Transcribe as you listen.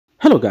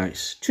Hello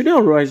guys, today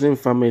on Rising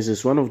Farmers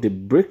is one of the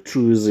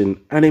breakthroughs in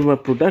animal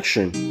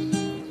production.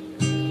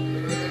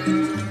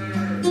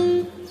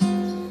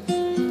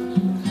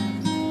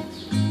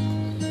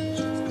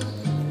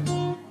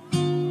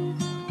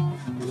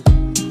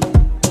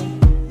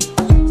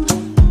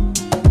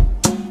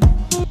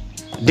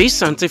 This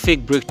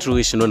scientific breakthrough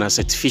is known as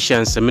artificial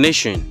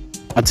insemination.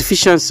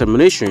 Artificial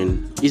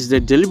insemination is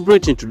the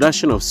deliberate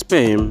introduction of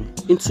sperm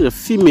into a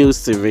female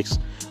cervix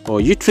or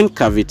uterine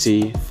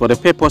cavity for the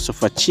purpose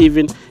of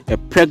achieving a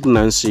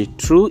pregnancy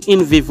through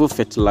in vivo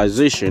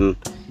fertilization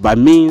by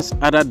means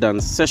other than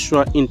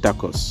sexual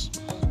intercourse.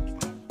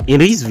 In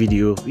this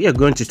video, we are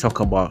going to talk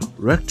about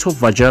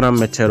recto-vaginal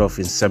method of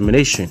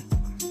insemination.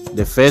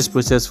 The first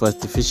process for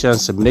artificial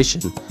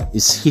insemination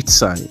is heat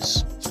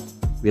science.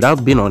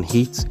 Without being on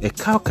heat, a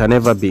cow can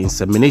never be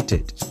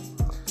inseminated.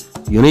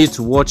 You need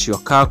to watch your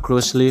cow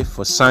closely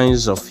for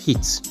signs of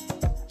heat.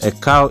 A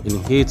cow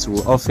in heat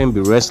will often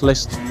be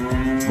restless,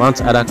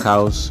 mount other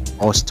cows,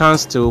 or stand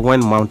still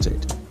when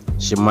mounted.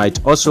 She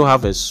might also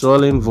have a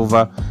swollen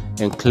vulva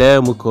and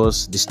clear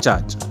mucous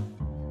discharge.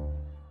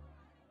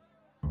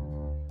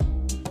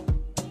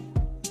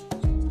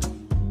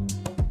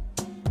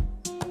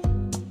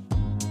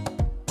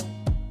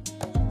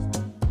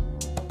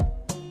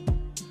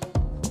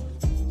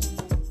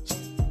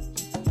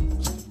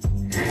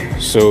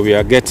 So we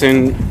are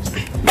getting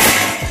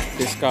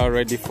this cow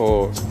ready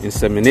for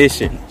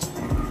insemination.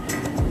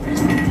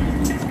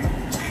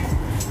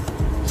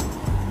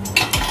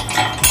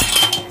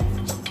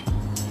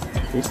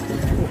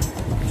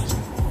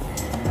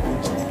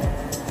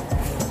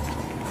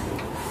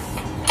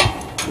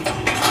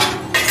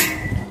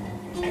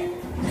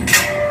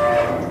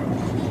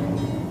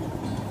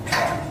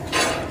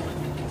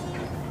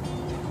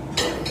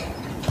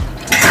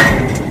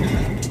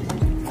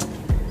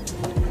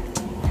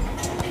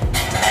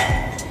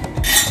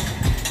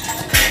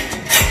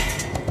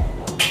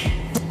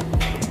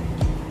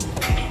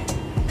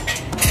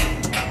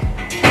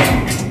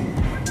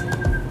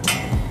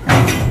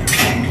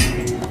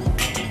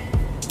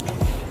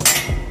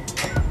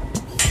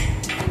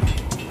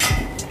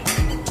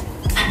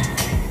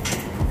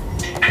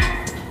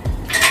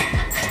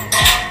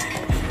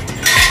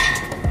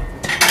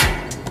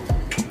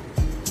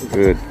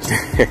 Good.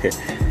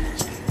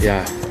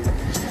 Yeah.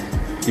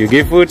 You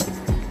give food?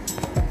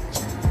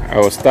 I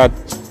will start.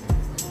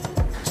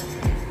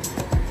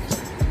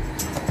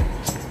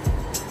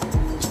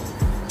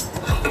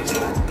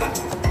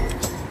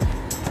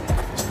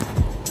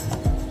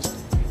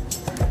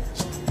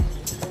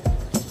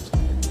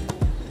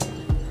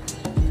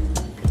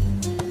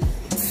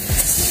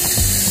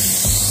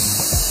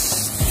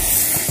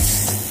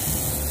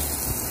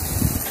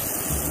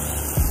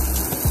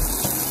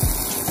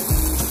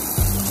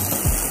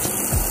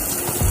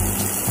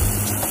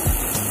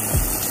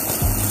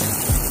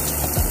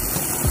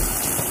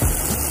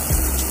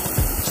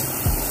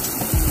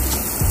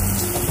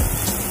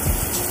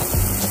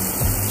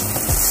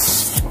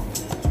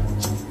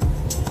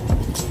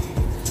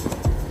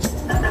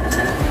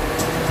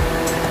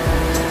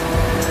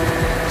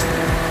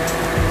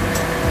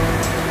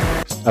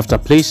 After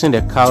placing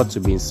the cow to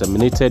be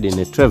inseminated in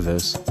a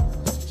traverse,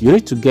 you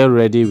need to get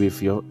ready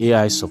with your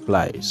AI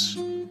supplies.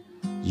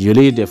 You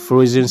need a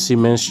frozen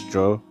semen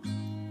straw,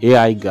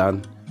 AI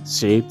gun,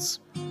 shades,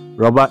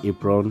 rubber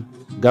apron,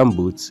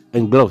 gumboots,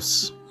 and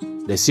gloves.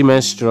 The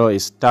semen straw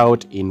is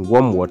stowed in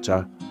warm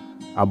water,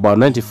 about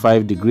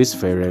 95 degrees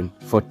Fahrenheit,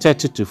 for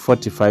 30 to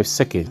 45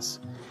 seconds.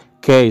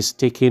 Care is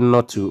taken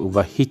not to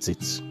overheat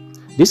it.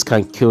 This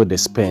can kill the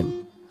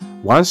sperm.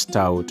 Once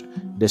stowed,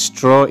 the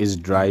straw is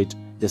dried,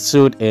 the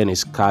sealed end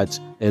is cut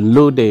and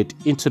loaded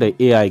into the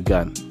AI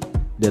gun.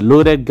 The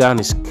loaded gun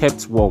is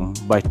kept warm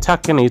by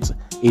tucking it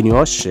in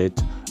your shirt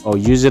or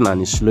using an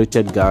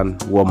insulated gun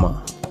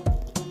warmer.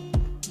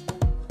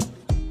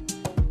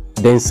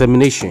 The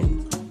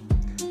insemination.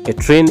 A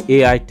trained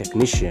AI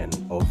technician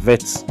or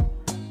vet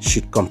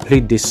should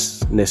complete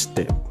this next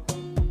step.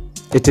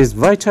 It is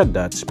vital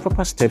that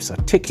proper steps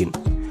are taken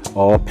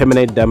or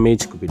permanent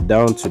damage could be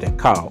done to the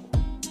cow.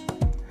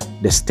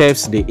 The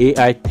steps the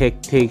AI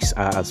tech takes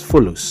are as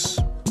follows.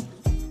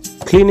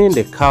 Cleaning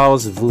the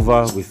cow's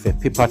vulva with a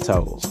paper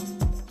towel.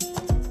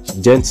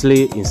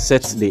 Gently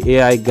insert the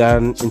AI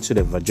gun into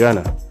the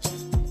vagina,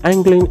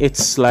 angling it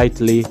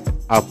slightly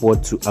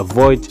upward to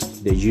avoid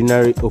the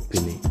urinary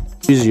opening.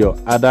 Use your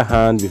other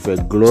hand with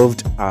a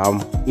gloved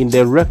arm in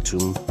the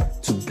rectum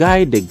to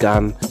guide the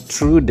gun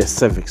through the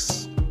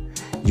cervix.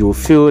 You will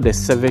feel the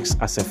cervix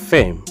as a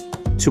firm,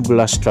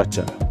 tubular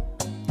structure.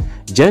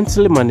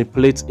 Gently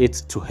manipulate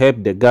it to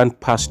help the gun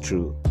pass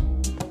through.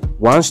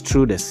 Once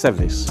through the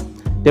cervix,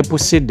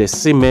 deposit the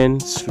semen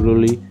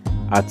slowly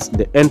at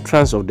the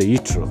entrance of the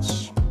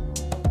uterus.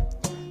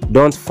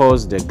 Don't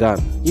force the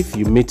gun if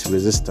you meet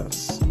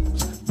resistance.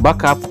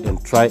 Back up and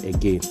try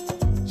again.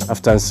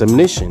 After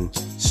insemination,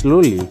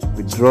 slowly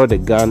withdraw the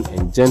gun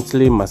and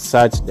gently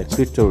massage the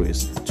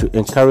clitoris to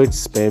encourage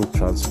sperm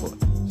transport.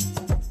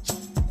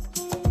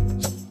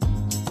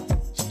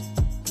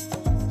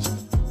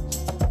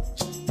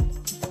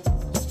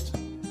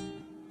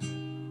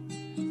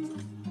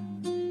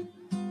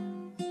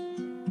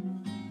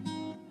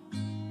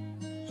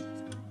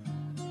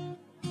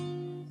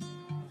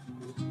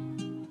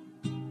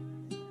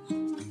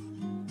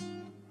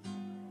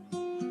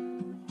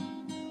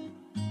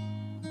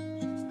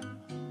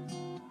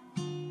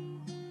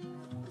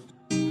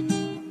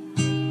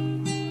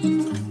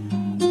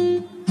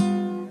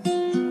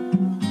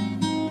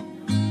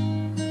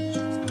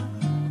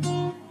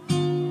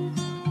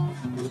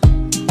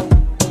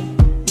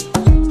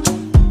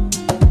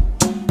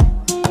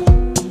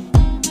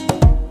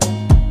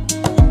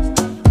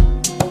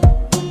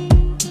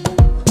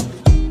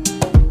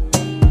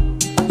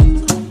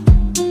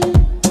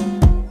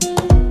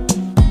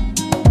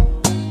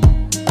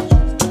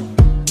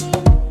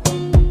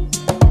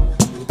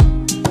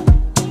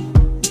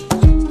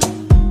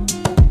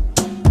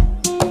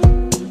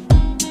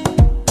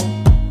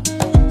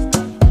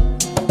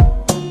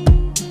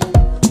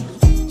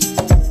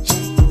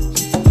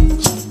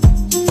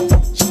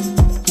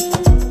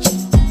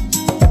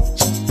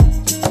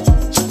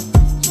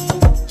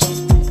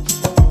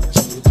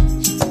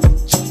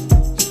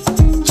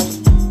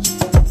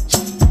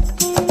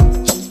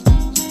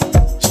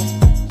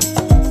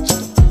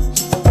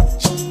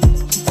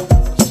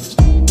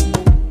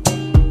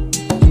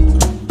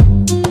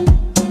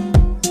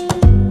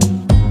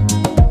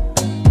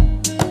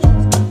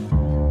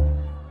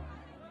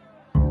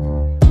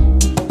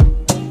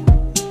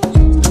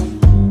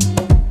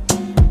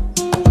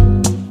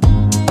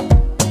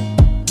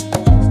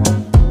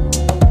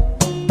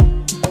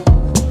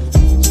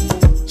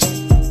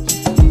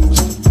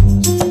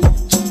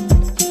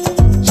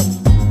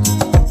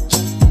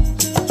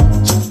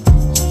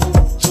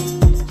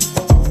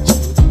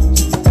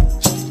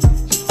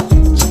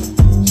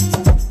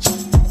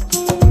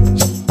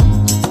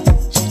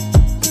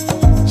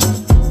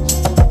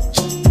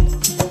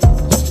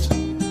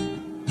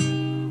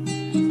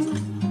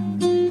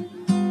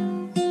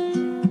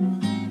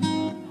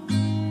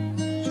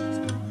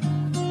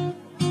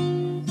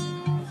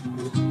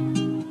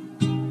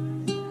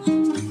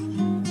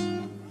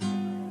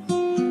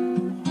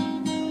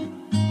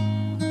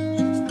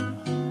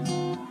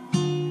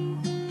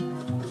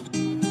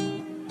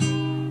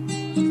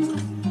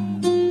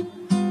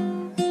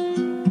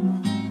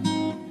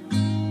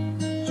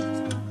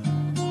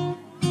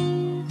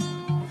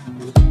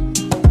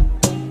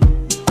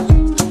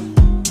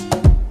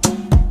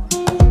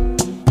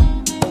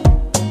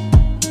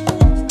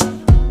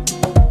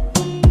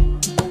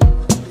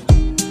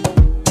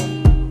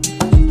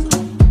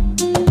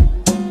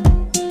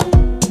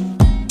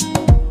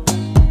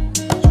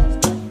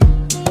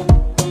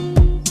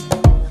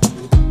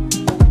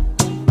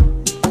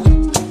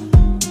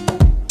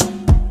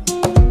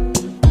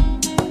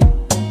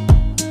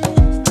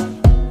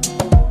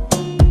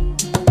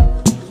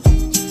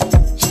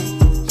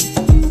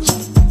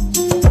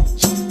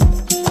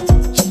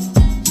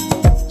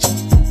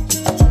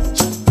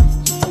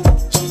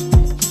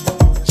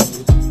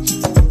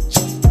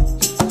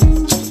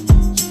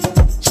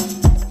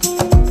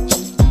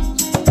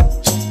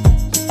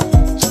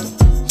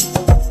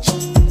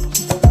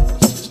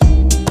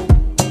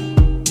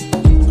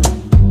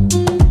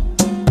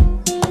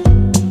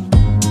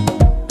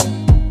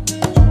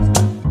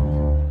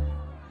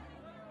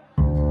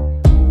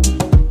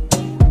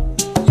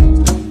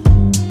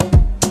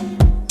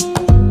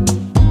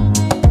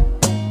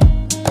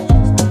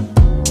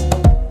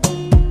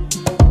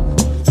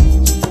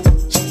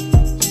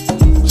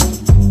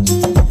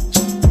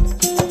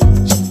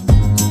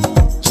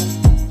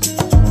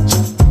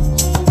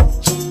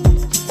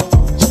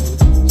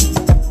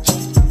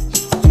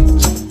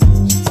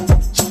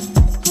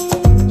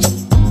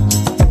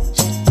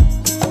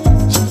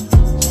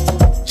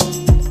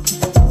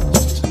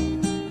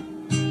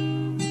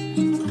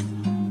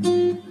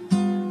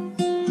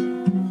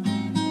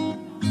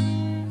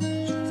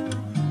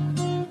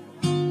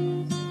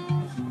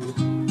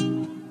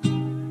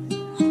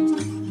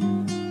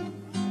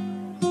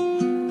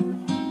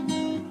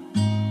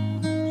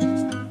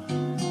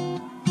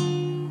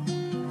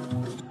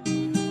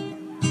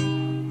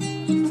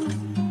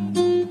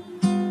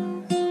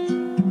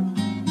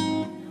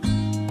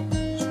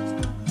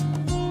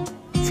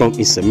 From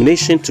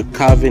insemination to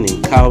calving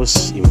in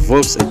cows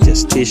involves a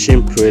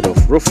gestation period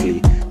of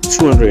roughly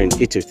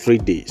 283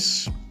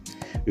 days,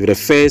 with the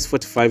first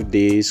 45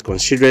 days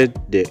considered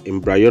the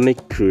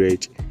embryonic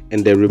period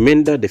and the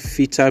remainder the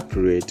fetal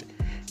period,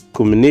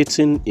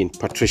 culminating in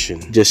parturition.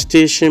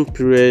 Gestation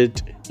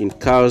period in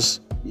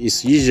cows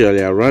is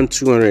usually around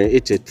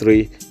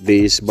 283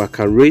 days but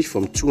can range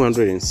from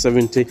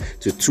 270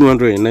 to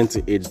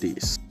 298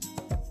 days.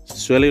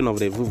 Swelling of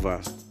the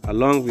vulva,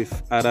 along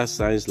with other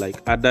signs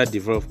like udder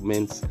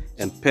development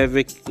and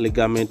pelvic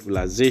ligament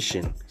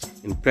relaxation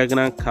in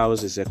pregnant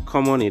cows, is a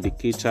common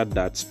indicator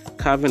that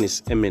calving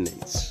is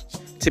imminent,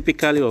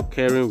 typically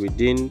occurring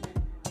within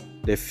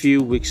the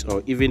few weeks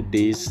or even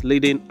days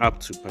leading up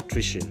to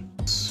parturition.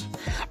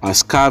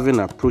 As calving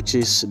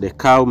approaches, the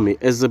cow may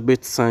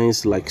exhibit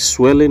signs like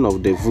swelling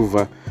of the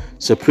vulva,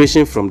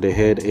 separation from the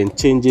head, and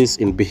changes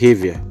in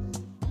behavior.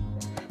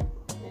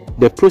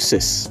 The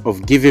process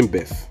of giving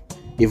birth,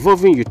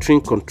 involving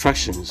uterine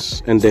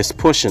contractions and the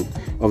expulsion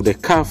of the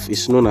calf,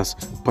 is known as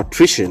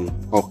parturition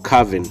or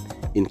calving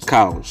in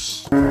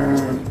cows.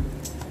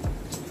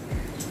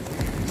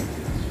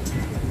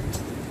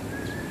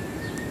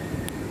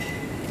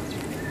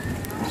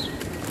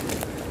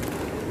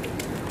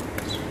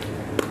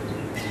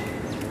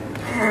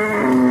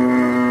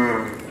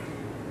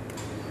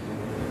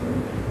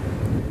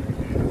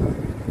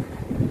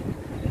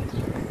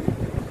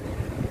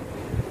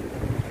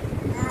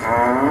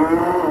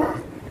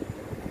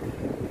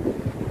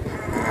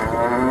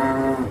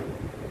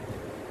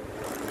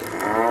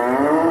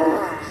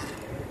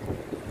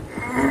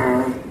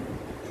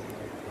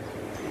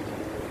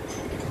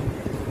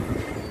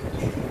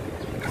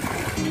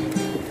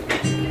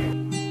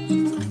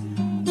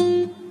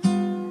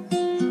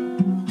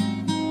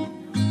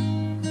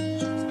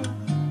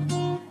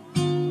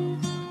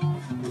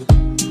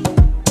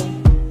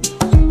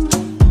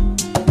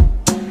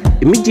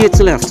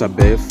 Immediately after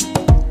birth,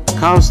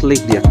 cows lick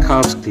their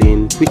calves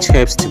clean, which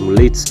helps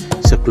stimulate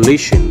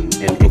circulation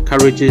and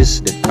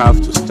encourages the calf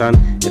to stand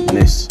and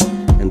nest,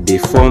 and they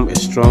form a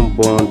strong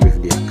bond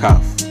with their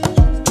calf.